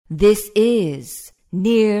This is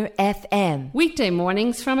Near FM. Weekday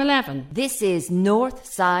mornings from 11. This is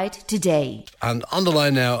Northsidetoday. And on the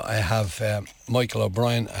line now I have Michael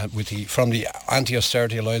O'Brien from the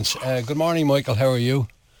Anti-Austerity Alliance. Good morning, Michael. How are you?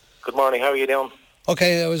 Good morning. How are you doing?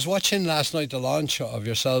 Okay, I was watching last night the launch of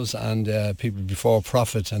yourselves and People Before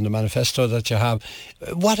Profit and the manifesto that you have.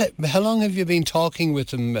 How long have you been talking with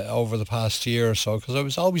them over the past year or so? Because I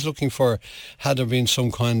was always looking for, had there been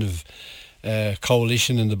some kind of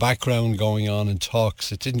coalition in the background going on in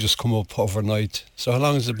talks? It didn't just come up overnight. So how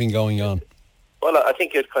long has it been going on? Well, I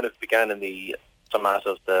think it kind of began in the aftermath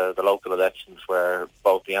of the local elections, where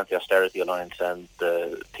both the Anti-Austerity Alliance and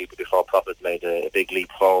the People Before Profit made a big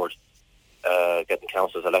leap forward, getting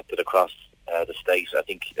councillors elected across the state. I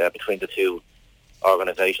think between the two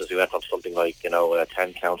organisations we went from something like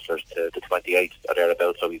 10 councillors to 28 or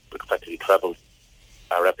thereabouts, so we effectively trebled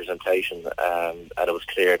our representation, and it was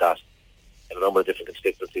clear that in a number of different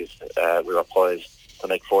constituencies we were poised to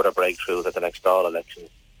make further breakthroughs at the next Dáil elections.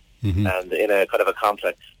 Mm-hmm. And in a kind of a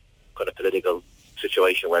complex kind of political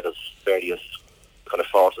situation where there's various kind of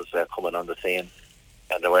forces coming on the scene,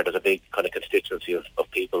 and where there's a big kind of constituency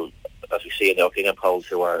of people, as we see in the opinion polls,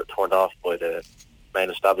 who are turned off by the main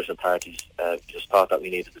establishment parties, just thought that we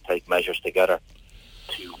needed to take measures together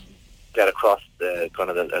to get across the kind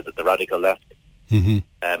of the radical left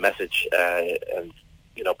message, and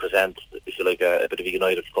present, if you like, a bit of a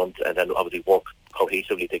united front, and then obviously work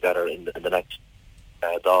cohesively together in the next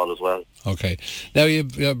Dáil as well. Okay. Now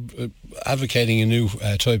you're advocating a new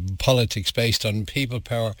type of politics based on people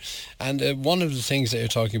power, and one of the things that you're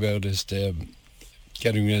talking about is the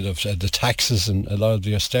getting rid of the taxes and a lot of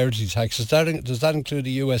the austerity taxes. Does that include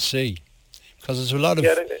the USC? Because there's a lot of...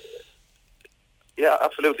 Yeah,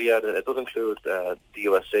 absolutely. Yeah, it does include the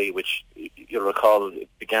USC, which you'll recall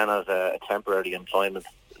began as a temporary employment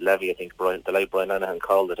levy. I think the late Brian Lenihan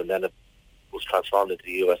called it, and then it was transformed into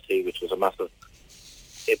the USC, which was a massive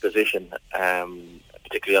imposition,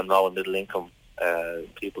 particularly on low and middle income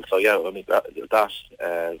people. So yeah, I mean that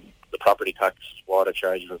the property tax, water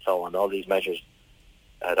charges, and so on, all these measures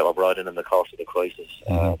that were brought in the course of the crisis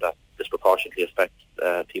that disproportionately affect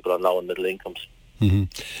people on low and middle incomes.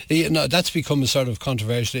 Mm-hmm. That's become a sort of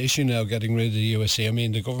controversial issue now, getting rid of the USC. I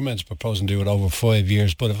mean, the government's proposing to do it over 5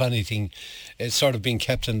 years, but if anything, it's sort of being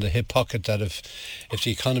kept in the hip pocket that if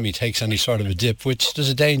the economy takes any sort of a dip, which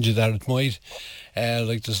there's a danger that it might,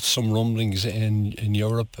 like there's some rumblings in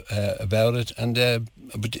Europe about it. And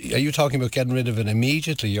but are you talking about getting rid of it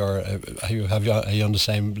immediately, or are you on the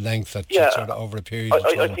same length that sort of over a period of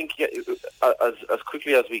time? I think as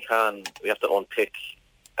quickly as we can, we have to unpick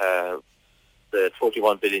the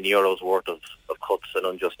 41 billion euros worth of cuts and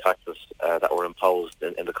unjust taxes that were imposed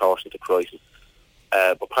in the course of the crisis.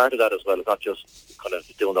 But part of that as well is not just kind of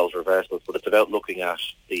doing those reversals, but it's about looking at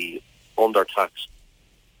the under-taxed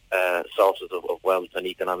sources of wealth and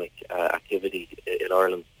economic activity in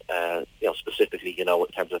Ireland, specifically, in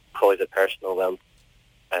terms of private personal wealth,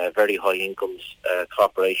 very high incomes,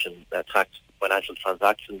 corporation tax, financial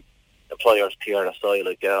transactions, employers'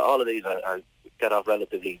 PRSI, all of these are get off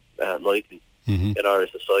relatively lightly in our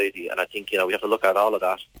society, and I think we have to look at all of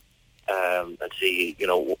that and see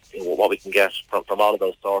what we can get from all of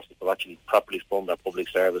those sources to actually properly fund our public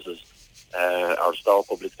services, our store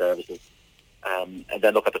public services, and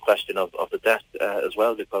then look at the question of the debt as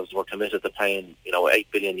well, because we're committed to paying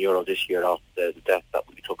 8 billion euro this year off the debt that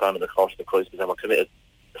we took on in the course of the crisis, and we're committed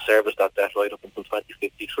to service that debt right up until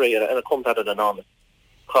 2053, and it comes at an enormous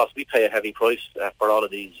cost. We pay a heavy price for all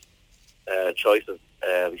of these choices.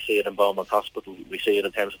 We see it in Beaumont Hospital. We see it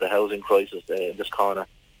in terms of the housing crisis in this corner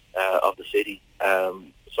of the city.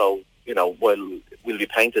 So, while we'll be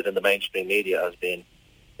painted in the mainstream media as being,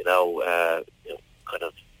 kind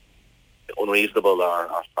of unreasonable or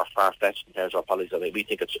far-fetched in terms of our policies, I mean, we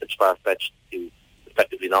think it's far-fetched to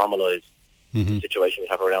effectively normalise the situation we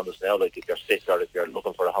have around us now, like if you're sick or if you're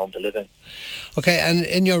looking for a home to live in. Okay, and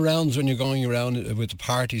in your rounds, when you're going around with the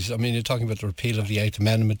parties, I mean, you're talking about the repeal of the 8th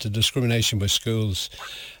Amendment, the discrimination by schools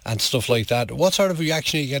and stuff like that. What sort of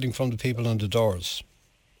reaction are you getting from the people on the doors?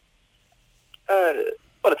 Well,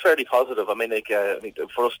 it's fairly positive. I mean,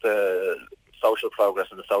 for us, the social progress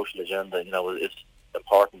and the social agenda, is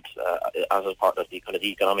important as a part of the kind of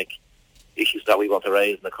economic issues that we want to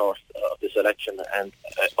raise in the course of this election, and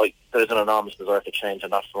there is an enormous desire to change on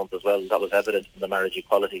that front as well. That was evident in the marriage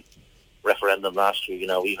equality referendum last year.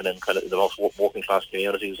 Even in kind of the most working class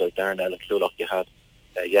communities like Darnell and Cllr, you had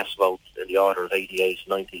yes votes in the order of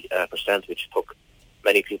 88-90%, which took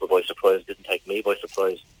many people by surprise. Didn't take me by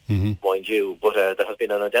surprise. mind you. But there has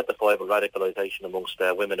been an identifiable radicalisation amongst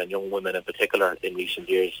women and young women in particular in recent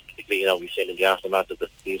years. Particularly, we've seen in the aftermath of the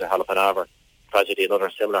Halifanava tragedy and other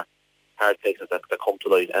similar hard cases that come to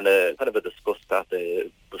light, and kind of a disgust that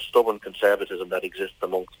the stubborn conservatism that exists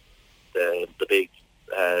amongst the big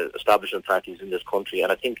establishment parties in this country.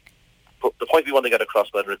 And I think the point we want to get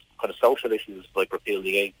across, whether it's kind of social issues like repeal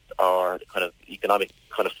the eighth or kind of economic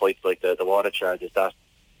kind of fights like the water charge, is that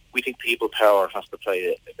we think people power has to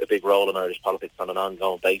play a big role in Irish politics on an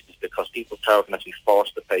ongoing basis, because people power can actually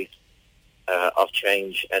force the pace of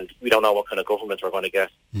change, and we don't know what kind of government we're going to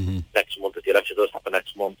get next month if the election does happen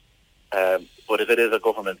next month. But if it is a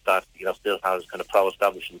government that still has kind of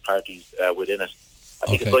pro-establishment parties within it, I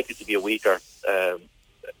think it's likely to be a weaker,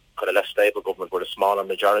 kind of less stable government with a smaller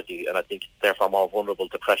majority, and I think therefore more vulnerable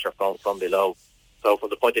to pressure from below. So from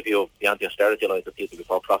the point of view of the Anti-Austerity Alliance, the People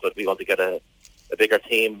Before Profit, we want to get a bigger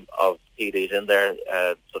team of PDs in there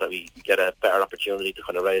so that we get a better opportunity to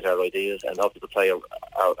kind of raise our ideas and also to play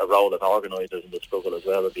a role as organisers in the struggle as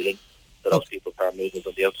well, and be linked to those people power movements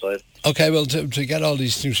on the outside. Okay, well, to get all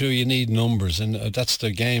these things through, you need numbers, and that's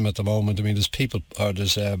the game at the moment. I mean, there's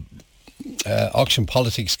auction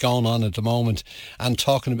politics going on at the moment, and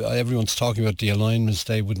everyone's talking about the alignments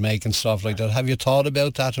they would make and stuff like that. Have you thought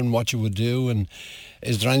about that and what you would do, and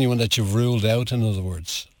is there anyone that you've ruled out, in other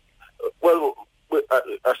words? Well,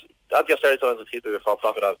 our Anti-Austerity Alliance and People Before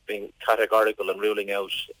Profit have been categorical in ruling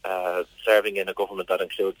out serving in a government that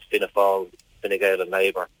includes Fianna Fáil, Fine Gael and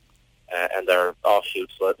Labour and their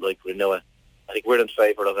offshoots like Renew. I think we're in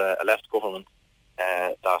favour of a left government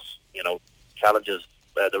that challenges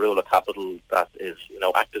the rule of capital, that is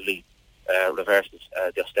actively reverses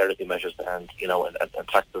the austerity measures and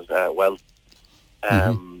taxes wealth.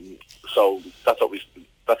 So that's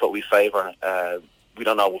what we favour. We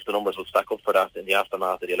don't know if the numbers will stack up for that in the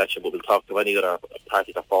aftermath of the election, but we'll talk to any other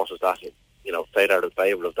party that forces that, say they're in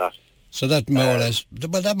favour of that. So that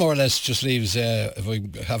more or less just leaves, if I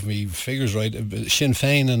have my figures right, Sinn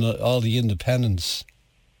Féin and all the independents.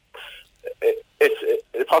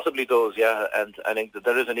 It possibly does, yeah, and I think that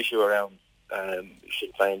there is an issue around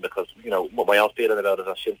Sinn Féin, because what my own feeling about it is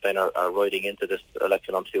that Sinn Féin are riding into this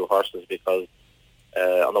election on two horses, because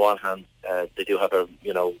on the one hand they do have a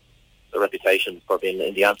reputation for being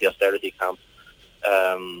in the anti-austerity camp,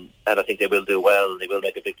 and I think they will do well. They will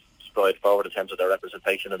make a big stride forward in terms of their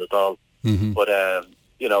representation in the Dáil. But at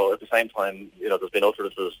the same time, there's been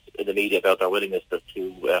utterances in the media about their willingness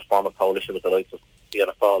to form a coalition with the likes of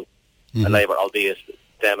Fianna Fáil and Labour, albeit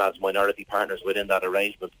them as minority partners within that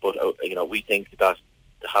arrangement. But we think that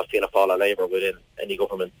to have Fianna Fáil or Labour within any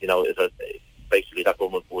government, is basically that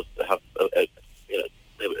government would have a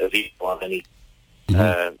veto on any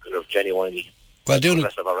kind of genuinely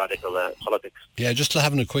progressive or radical politics. Yeah, just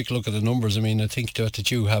having a quick look at the numbers, I mean, I think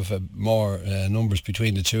that you have more numbers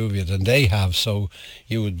between the two of you than they have, so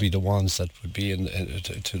you would be the ones that would be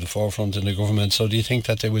to the forefront in the government. So do you think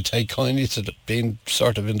that they would take kindly to being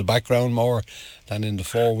sort of in the background more than in the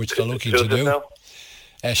fore, which they're looking to do?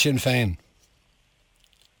 Sinn Féin.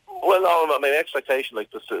 Well, no, my expectation,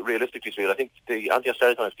 just realistically speaking, I think the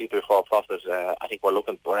Anti-Austerity Alliance People Before Profit, I think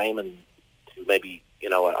we're aiming to maybe,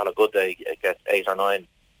 on a good day, get 8 or 9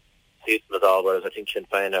 seats in the Dáil, whereas I think Sinn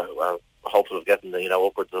Féin are hopeful of getting,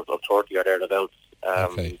 upwards of 30 or thereabouts.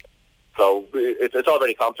 So it's all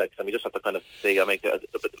very complex, and we just have to kind of see.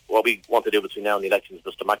 What we want to do between now and the elections is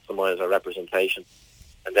just to maximise our representation,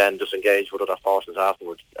 and then just engage with other forces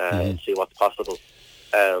afterwards and see what's possible.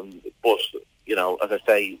 But as I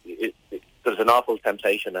say, there's an awful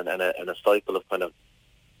temptation and a cycle of kind of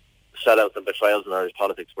sellouts and betrayals in Irish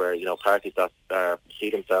politics, where parties that see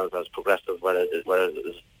themselves as progressive, whether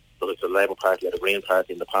it's the Labour Party or the Green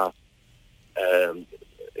Party in the past,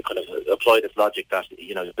 kind of apply this logic that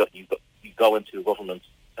you go into government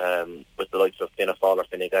with the likes of Fianna Fáil or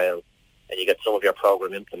Fine Gael, and you get some of your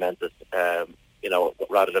programme implemented,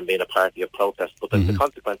 rather than being a party of protest. But the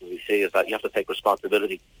consequences we see is that you have to take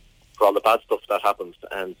responsibility for all the bad stuff that happens,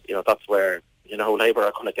 and that's where Labour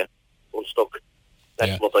are going to get unstuck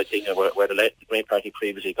next month, I think, where the Green Party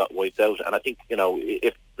previously got wiped out. And I think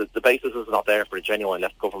if the basis is not there for a genuine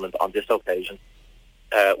left government on this occasion,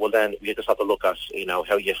 well then you just have to look at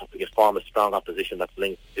how you form a strong opposition that's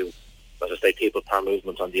linked to, as I say, people power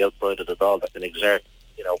movements on the outside of the Dáil that can exert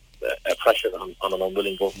pressure on an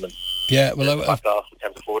unwilling government. Yeah, well, back off in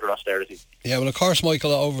terms of further austerity. Yeah, well, of course,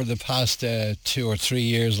 Michael, over the past 2 or 3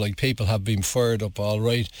 years, like, people have been fired up all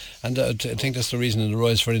right, and I think that's the reason in the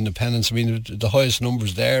rise for independence. I mean, the highest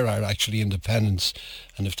numbers there are actually independents,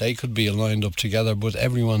 and if they could be aligned up together, but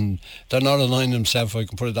everyone, they're not aligned themselves, if I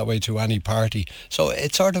can put it that way, to any party. So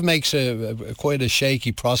it sort of makes quite a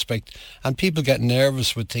shaky prospect, and people get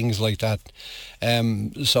nervous with things like that.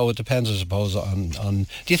 So it depends, I suppose, on.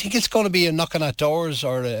 Do you think it's going to be a knocking at doors,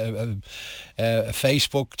 or a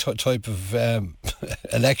Facebook type of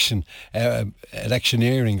election,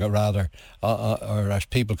 electioneering, or rather, or are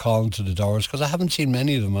people calling to the doors? Because I haven't seen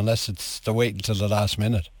many of them, unless they're waiting till the last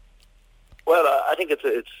minute. Well, I think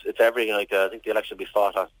it's everything. Like, I think the election will be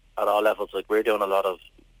fought at all levels. Like, we're doing a lot of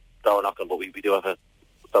door knocking, but we do have a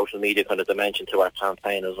social media kind of dimension to our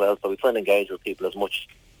campaign as well. So we try and engage with people as much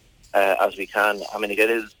as we can. I mean, it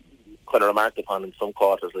is kind of remarked upon in some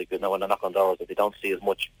quarters, like, when they knock on doors, that they don't see as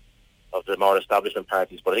much of the more establishment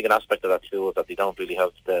parties. But I think an aspect of that too is that they don't really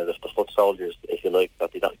have the foot soldiers, if you like,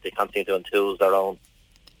 that they can't seem to enthuse their own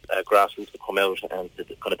grassroots to come out and to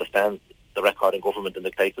kind of defend the record in government in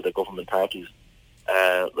the case of the government parties.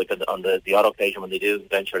 Like on the odd occasion when they do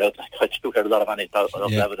venture out, I do hear a lot of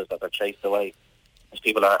evidence that they're chased away, as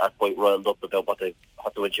people are quite riled up about what they've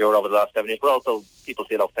had to endure over the last 7 years. But also people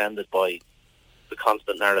feel offended by the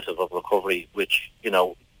constant narrative of recovery, which, you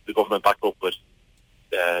know, the government backed up with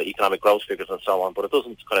economic growth figures and so on, but it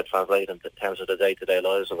doesn't kind of translate into terms of the day-to-day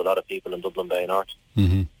lives of a lot of people in Dublin Bay North.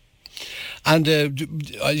 Mm-hmm. And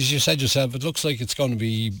as you said yourself, it looks like it's going to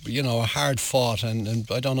be, you know, a hard fought, and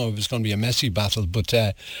I don't know if it's going to be a messy battle, but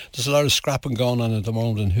there's a lot of scrapping going on at the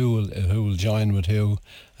moment, and who will join with who,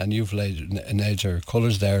 and you've laid your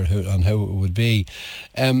colours there on how it would be.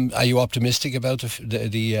 Are you optimistic about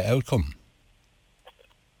the outcome?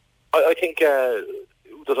 I think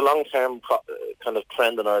there's a long-term kind of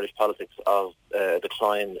trend in Irish politics of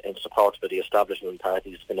decline in support for the establishment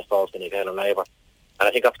parties, Fianna Fáil, Fine Gael and Labour. And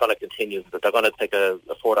I think that's going to continue, that they're going to take a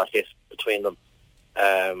further hit between them.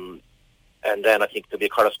 And then I think there'll be a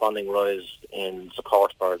corresponding rise in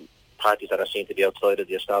support for parties that are seen to be outside of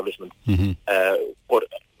the establishment. Mm-hmm. But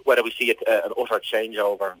whether we see an utter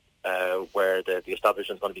changeover where the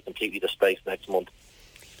establishment is going to be completely displaced next month,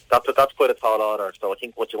 that's quite a tall order. So I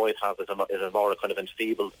think what you might have is a more kind of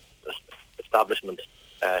enfeebled establishment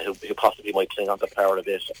who possibly might cling on to power a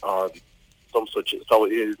bit, or some such. So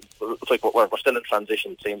it's like we're still in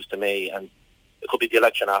transition, it seems to me, and it could be the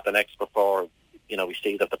election after next before, you know, we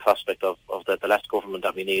see that the prospect of the less government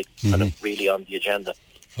that we need kind of really on the agenda.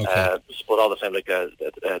 Okay. But all the same, like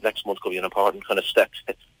next month could be an important kind of step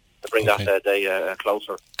to bring that day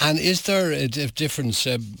closer. And is there a difference,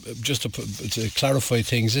 just to clarify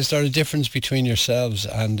things, is there a difference between yourselves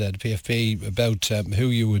and the PFP about who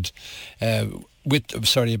you would,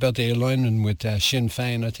 about the alignment with Sinn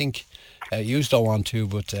Féin? I think you don't want to,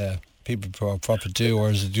 but people probably do,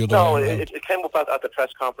 or is it the other way around? No, it came up at the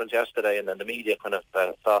press conference yesterday, and then the media kind of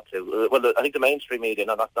thought to, well, I think the mainstream media,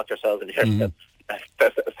 not yourselves in here,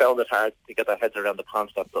 found it hard to get their heads around the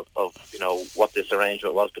concept of you know, what this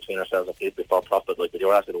arrangement was between ourselves and people before profit. Like, they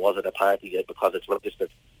were asking, was it a party because it's registered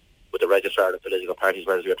with the registrar of political parties,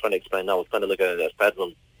 whereas we were trying to explain, no, it's kind of like a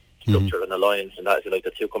federal structure and alliance, and that, if you like,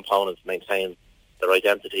 the two components maintain their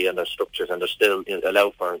identity and their structures, and they're still, you know,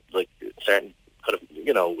 allow for like certain kind of,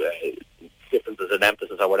 you know, differences and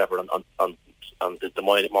emphasis or whatever on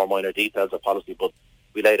the more minor details of policy. But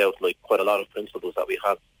we laid out like quite a lot of principles that we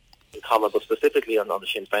had in common. But specifically on the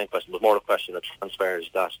Sinn Féin question, was more a question of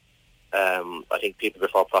transfers that I think people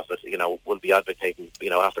before profit, you know, will be advocating,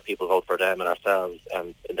 you know, after people vote for them and ourselves,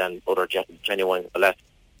 and then other genuine left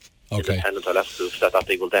independent or left groups, that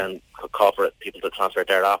they will then call for people to transfer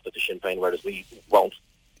thereafter to Sinn Féin, whereas we won't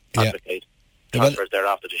advocate transfers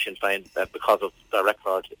thereafter to Sinn Féin because of their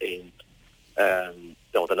record in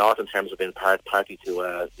you know, the North in terms of being party to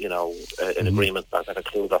an agreement that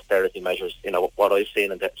includes austerity measures. You know, what I've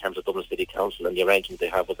seen in terms of Dublin City Council and the arrangement they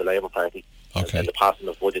have with the Labour Party and the passing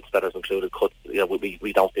of budgets that has included cuts, you know,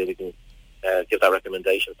 we don't feel we can give that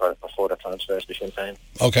recommendation for further transfers to Sinn Féin.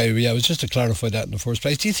 Okay, yeah, it was just to clarify that in the first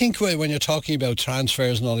place. Do you think when you're talking about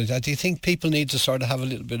transfers and all of that, do you think people need to sort of have a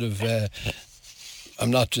little bit of I'm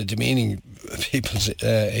not demeaning people's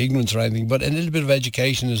ignorance or anything, but a little bit of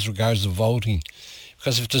education as regards to voting?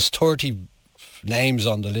 Because if there's 30 names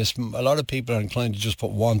on the list, a lot of people are inclined to just put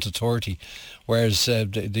 1 to 30, whereas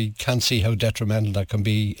they can't see how detrimental that can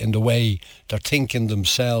be in the way they're thinking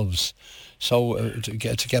themselves. So to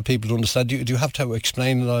get people to understand, do you have to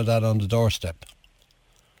explain all of that on the doorstep?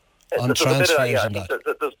 On transfers and that?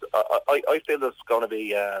 I feel there's going to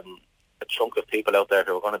be chunk of people out there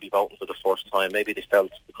who are going to be voting for the first time. Maybe they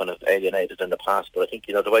felt kind of alienated in the past, but I think,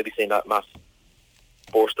 the way we've seen that mass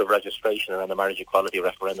burst of registration around the marriage equality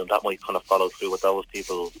referendum, that might kind of follow through with those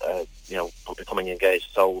people, becoming engaged.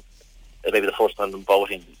 So it may be the first time them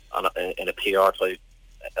voting in a PR type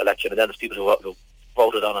election, and then there's people who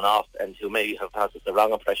voted on and off and who maybe have had the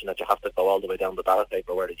wrong impression that you have to go all the way down the ballot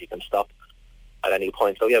paper where that you can stop at any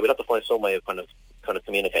point. So we'll have to find some way of kind of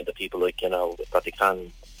communicating to people, that they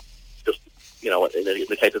can just, in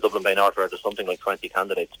the case of Dublin Bay North, where there's something like 20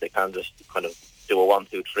 candidates, they can just kind of do a 1,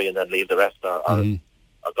 2, 3 and then leave the rest, or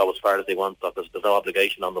go as far as they want. But there's no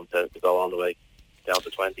obligation on them to go all the way down to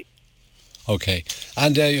 20. Okay,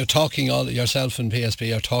 and you're talking yourself and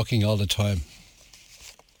PSP are talking all the time.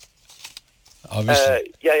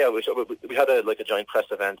 Obviously. We had a joint press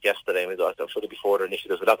event yesterday, and we thought should be further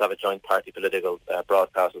initiatives. We'd have to have a joint party political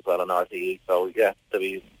broadcast as well on RTE. So there'll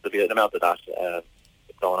be an amount of that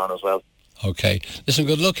going on as well. Okay. Listen,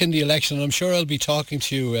 good luck in the election. I'm sure I'll be talking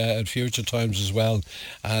to you at future times as well,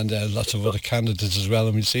 and lots of other candidates as well,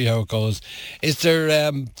 and we'll see how it goes. Is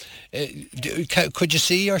there, could you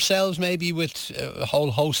see yourselves maybe with a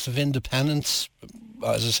whole host of independents?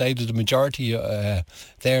 As I say, the majority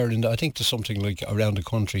there, and I think there's something like around the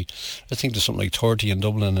country. I think there's something like 30 in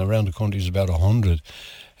Dublin, and around the country is about 100.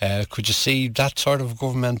 Could you see that sort of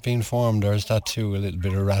government being formed, or is that too a little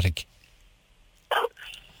bit erratic?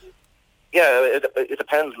 Yeah, it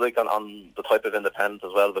depends on the type of independence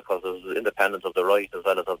as well, because there's independence of the right as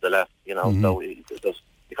well as of the left. So you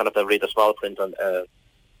kind of have to read the small print on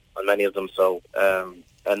many of them. So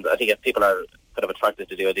and I think people are kind of attracted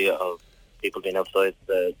to the idea of people being outside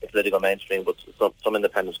the political mainstream, but some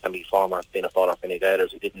independents can be former Fianna Fáil or Fine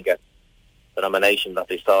Gaelers who didn't get the nomination that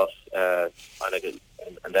they sought, and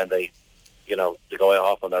then they go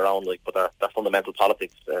off on their own, but their fundamental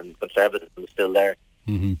politics and conservatism is still there.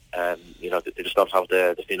 They just don't have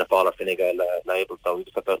the Fianna Fáil or Fine Gael label, so we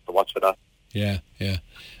just have to watch for that. Yeah.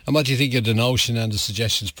 And what do you think of the notion and the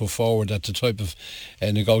suggestions put forward that the type of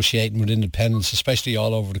negotiating with independents, especially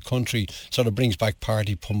all over the country, sort of brings back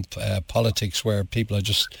party pump politics, where people are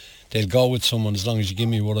they'll go with someone as long as you give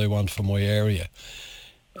me what I want for my area,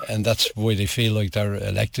 and that's why they feel like they're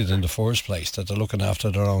elected in the first place, that they're looking after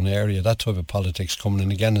their own area. That type of politics coming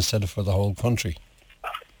in again instead of for the whole country.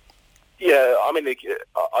 Yeah, I mean,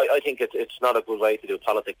 I think it's not a good way to do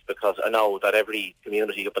politics, because I know that every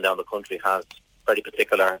community up and down the country has very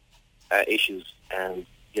particular issues, and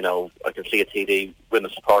I can see a TD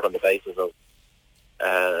winning support on the basis of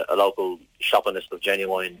a local shopping list of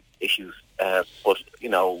genuine issues. But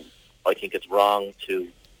I think it's wrong to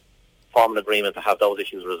form an agreement to have those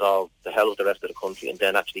issues resolved, to hell with the rest of the country, and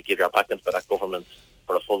then actually give your backing for that government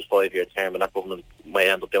for a full 5-year term, and that government may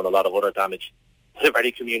end up doing a lot of other damage to the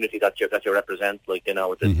very community that you represent.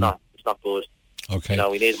 It's not good. Okay.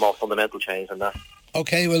 We need more fundamental change than that.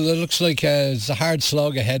 Okay, well, it looks like it's a hard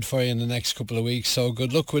slog ahead for you in the next couple of weeks, so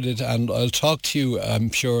good luck with it, and I'll talk to you,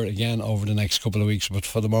 I'm sure, again over the next couple of weeks, but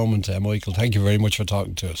for the moment, Michael, thank you very much for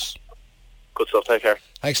talking to us. Good stuff, take care.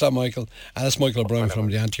 Thanks a lot, Michael. And that's Michael Brown from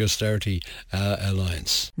the Anti-Austerity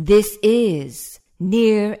Alliance. This is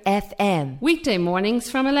Near FM. Weekday mornings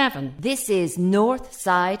from 11. This is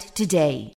Northside Today.